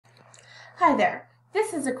Hi there!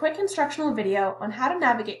 This is a quick instructional video on how to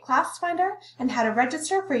navigate ClassFinder and how to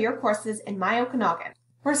register for your courses in My Okanagan.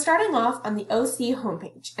 We're starting off on the OC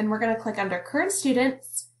homepage, and we're going to click under Current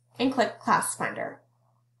Students and click ClassFinder.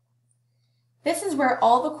 This is where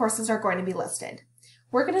all the courses are going to be listed.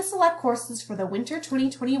 We're going to select courses for the Winter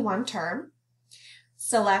 2021 term,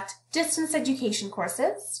 select Distance Education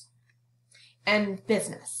courses, and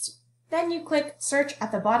Business. Then you click Search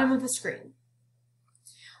at the bottom of the screen.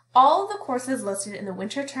 All of the courses listed in the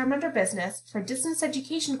winter term under Business for distance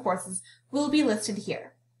education courses will be listed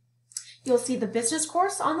here. You'll see the business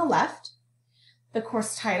course on the left, the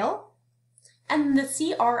course title, and the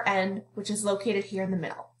CRN, which is located here in the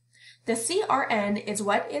middle. The CRN is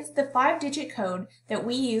what is the 5-digit code that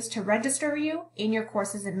we use to register you in your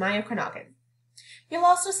courses in My Okanagan. You'll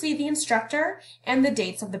also see the instructor and the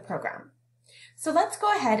dates of the program. So let's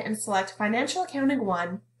go ahead and select Financial Accounting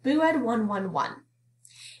 1, BUED 111.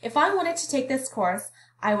 If I wanted to take this course,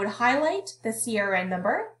 I would highlight the CRN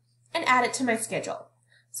number and add it to my schedule.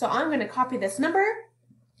 So I'm going to copy this number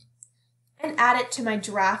and add it to my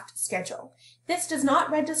draft schedule. This does not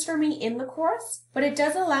register me in the course, but it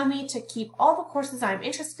does allow me to keep all the courses I'm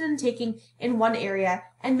interested in taking in one area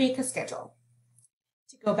and make a schedule.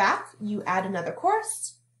 To go back, you add another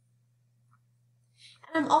course.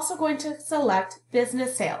 And I'm also going to select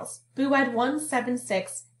Business Sales, BUED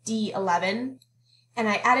 176D11, and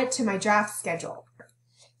I add it to my draft schedule.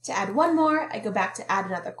 To add one more, I go back to add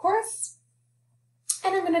another course,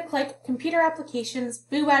 and I'm going to click Computer Applications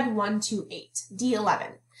BUED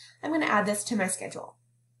 128D11. I'm going to add this to my schedule.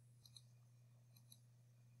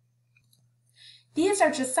 These are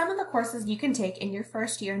just some of the courses you can take in your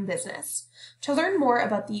first year in business. To learn more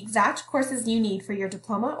about the exact courses you need for your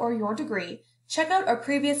diploma or your degree, check out our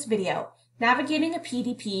previous video, Navigating a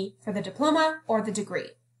PDP for the diploma or the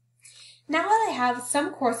degree. Now that I have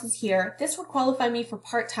some courses here, this would qualify me for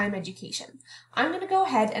part-time education. I'm going to go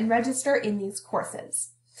ahead and register in these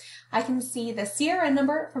courses. I can see the CRN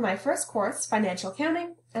number for my first course, Financial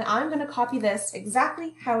Accounting, and I'm going to copy this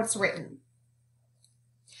exactly how it's written.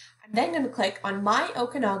 I'm then going to click on My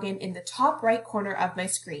Okanagan in the top right corner of my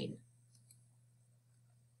screen.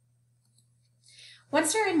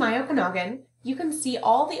 Once you're in My Okanagan, you can see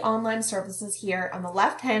all the online services here on the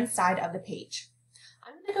left-hand side of the page.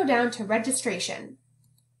 I'm going to go down to Registration.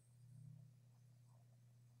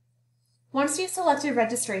 Once you've selected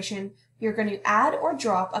Registration, you're going to add or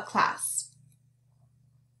drop a class.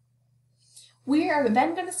 We are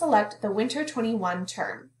then going to select the Winter 21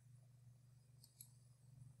 term.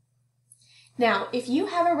 Now, if you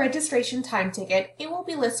have a registration time ticket, it will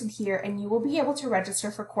be listed here and you will be able to register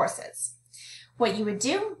for courses. What you would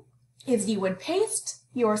do is you would paste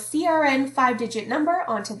your CRN 5-digit number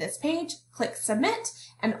onto this page, click Submit,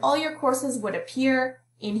 and all your courses would appear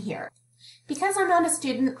in here. Because I'm not a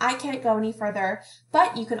student, I can't go any further,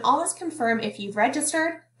 but you can always confirm if you've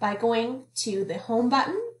registered by going to the Home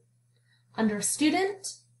button, under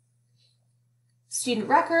Student, Student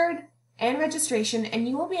Record, and Registration, and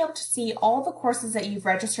you will be able to see all the courses that you've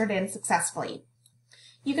registered in successfully.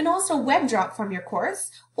 You can also web drop from your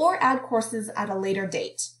course or add courses at a later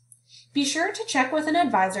date. Be sure to check with an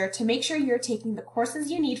advisor to make sure you're taking the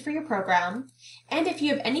courses you need for your program, and if you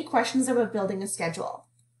have any questions about building a schedule.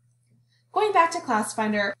 Going back to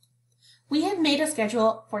ClassFinder, we have made a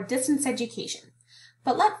schedule for distance education,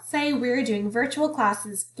 but let's say we're doing virtual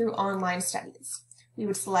classes through online studies. We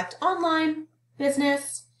would select Online,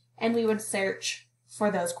 Business, and we would search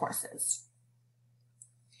for those courses.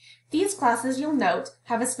 These classes, you'll note,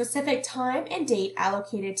 have a specific time and date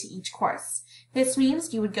allocated to each course. This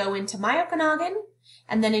means you would go into My Okanagan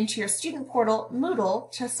and then into your student portal, Moodle,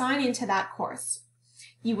 to sign into that course.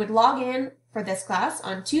 You would log in for this class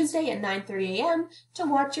on Tuesday at 9:30 a.m. to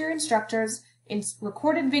watch your instructor's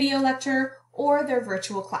recorded video lecture or their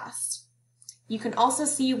virtual class. You can also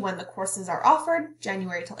see when the courses are offered,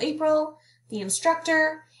 January till April, the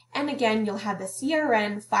instructor, and again, you'll have the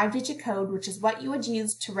CRN 5-digit code, which is what you would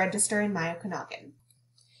use to register in My Okanagan.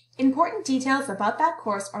 Important details about that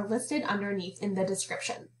course are listed underneath in the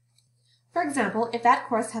description. For example, if that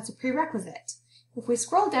course has a prerequisite, if we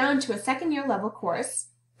scroll down to a second-year level course,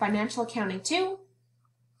 Financial Accounting 2,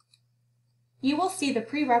 you will see the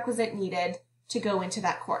prerequisite needed to go into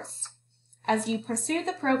that course. As you pursue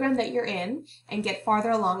the program that you're in and get farther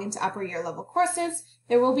along into upper year level courses,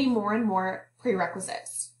 there will be more and more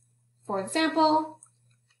prerequisites. For example,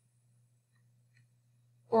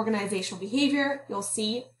 organizational behavior, you'll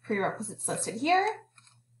see prerequisites listed here.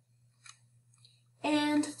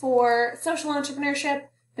 And for social entrepreneurship,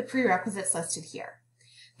 the prerequisites listed here.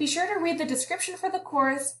 Be sure to read the description for the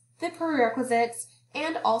course, the prerequisites,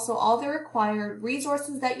 and also all the required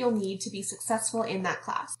resources that you'll need to be successful in that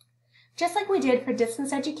class. Just like we did for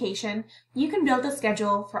distance education, you can build a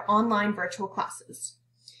schedule for online virtual classes.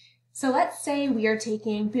 So let's say we are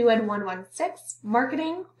taking BUED 116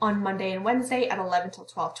 Marketing on Monday and Wednesday at 11 till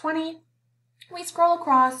 12:20. We scroll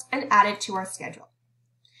across and add it to our schedule.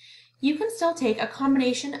 You can still take a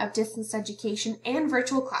combination of distance education and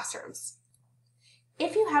virtual classrooms.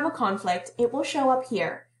 If you have a conflict, it will show up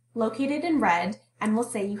here, located in red, and will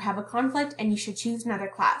say you have a conflict and you should choose another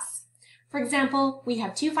class. For example, we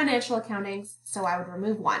have 2 financial accountings, so I would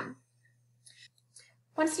remove 1.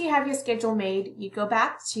 Once you have your schedule made, you go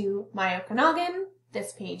back to My Okanagan,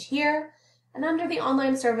 this page here, and under the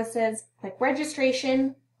online services, click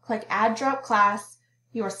Registration, click Add Drop Class,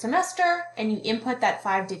 your semester, and you input that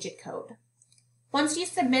 5-digit code. Once you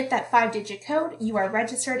submit that 5-digit code, you are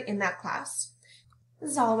registered in that class.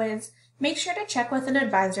 As always, make sure to check with an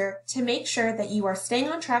advisor to make sure that you are staying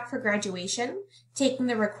on track for graduation, taking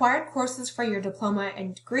the required courses for your diploma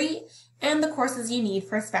and degree, and the courses you need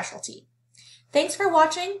for a specialty. Thanks for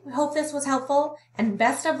watching. We hope this was helpful, and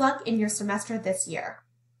best of luck in your semester this year.